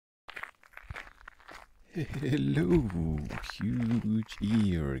Hello, huge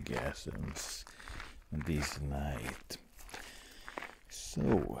eargasms this night.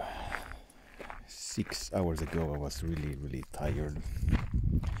 So, 6 hours ago I was really tired.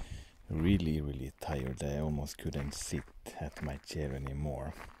 Really tired. I almost couldn't sit at my chair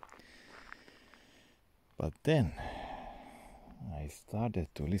anymore. But then I started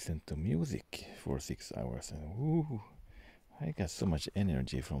to listen to music for 6 hours and whoo, I got so much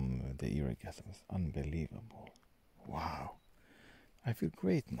energy from the eargasms. Unbelievable. Wow. I feel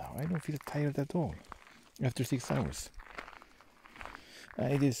great now. I don't feel tired at all after 6 hours.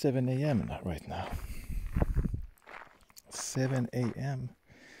 It is 7 a.m. right now. 7 a.m.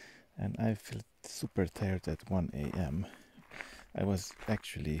 and I felt super tired at 1 a.m. I was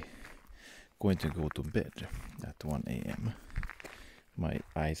actually going to go to bed at 1 a.m. My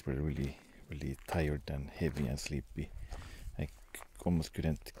eyes were really tired and heavy and sleepy. I almost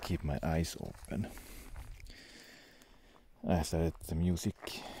couldn't keep my eyes open. I started the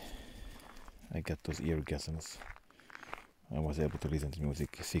music. I got those eargasms. I was able to listen to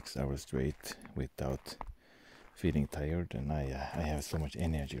music 6 hours straight without feeling tired, and I have so much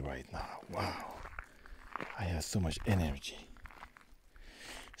energy right now. Wow, I have so much energy.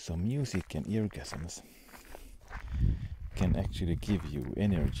 So music and eargasms can actually give you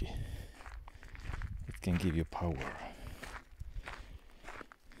energy. It can give you power.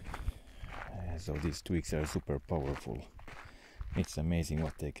 So these tweaks are super powerful. It's amazing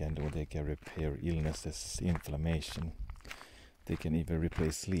what they can do. They can repair illnesses, inflammation. They can even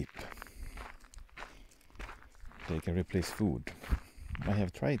replace sleep. They can replace food. I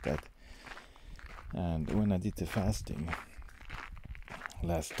have tried that. And when I did the fasting,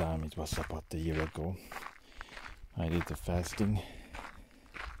 last time, it was about a year ago, I did the fasting,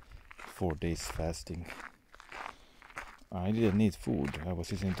 4 days fasting. I didn't need food. I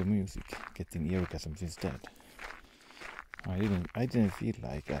was listening to music, getting eargasms instead. I didn't feel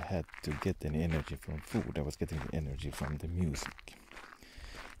like I had to get any energy from food. I was getting the energy from the music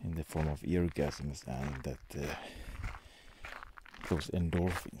in the form of eargasms, and that those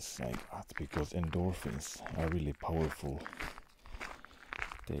endorphins I got, because endorphins are really powerful.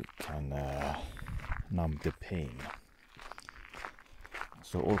 They can numb the pain.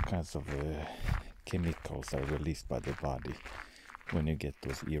 So all kinds of chemicals are released by the body when you get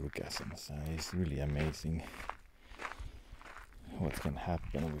those eargasms. It's really amazing what can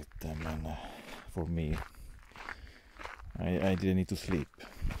happen with them. And for me, I didn't need to sleep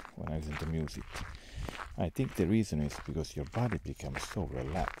when I listen to music. I think the reason is because your body becomes so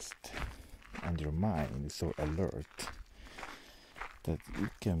relaxed and your mind is so alert that you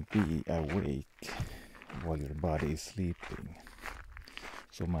can be awake while your body is sleeping.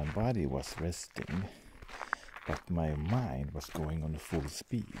 So my body was resting, but my mind was going on full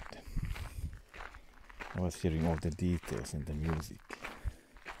speed. I was hearing all the details in the music.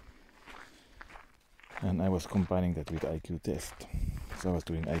 And I was combining that with IQ test. So I was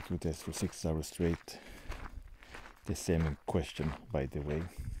doing IQ test for 6 hours straight. The same question, by the way.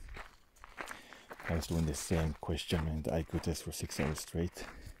 I was doing the same question in the IQ test for 6 hours straight.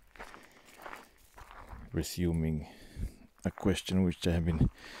 Resuming a question which I have been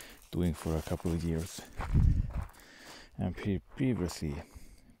doing for a couple of years. And previously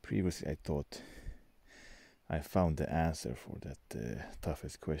I thought I found the answer for that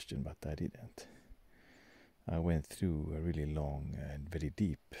toughest question, but I didn't. I went through a really long and very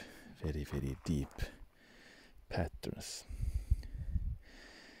deep patterns.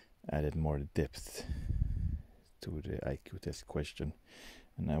 Added more depth to the IQ test question,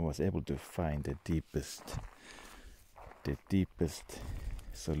 and I was able to find the deepest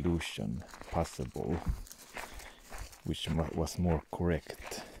solution possible, which was more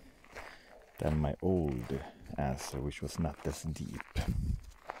correct than my old answer, which was not as deep.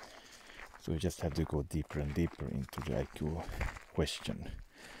 So you just have to go deeper and deeper into the IQ question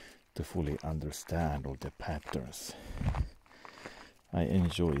to fully understand all the patterns. I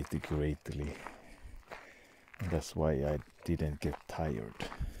enjoy it greatly. And that's why I didn't get tired.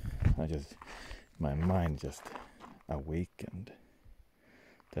 My mind just awakened.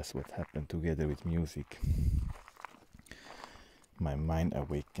 That's what happened together with music. My mind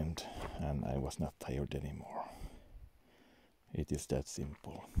awakened and I was not tired anymore. It is that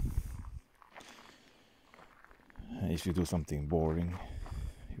simple. If you do something boring,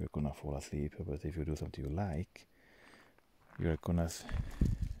 you're gonna fall asleep. But if you do something you like, you're gonna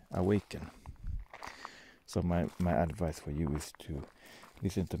awaken. So my advice for you is to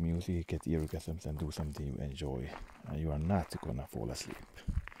listen to music, get eargasms, and do something you enjoy. You are not gonna fall asleep,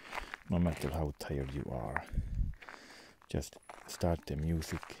 no matter how tired you are. Just start the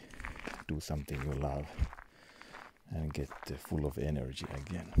music, do something you love and get full of energy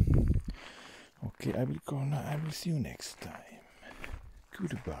again. Okay, I will go now. I will see you next time.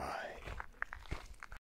 Goodbye.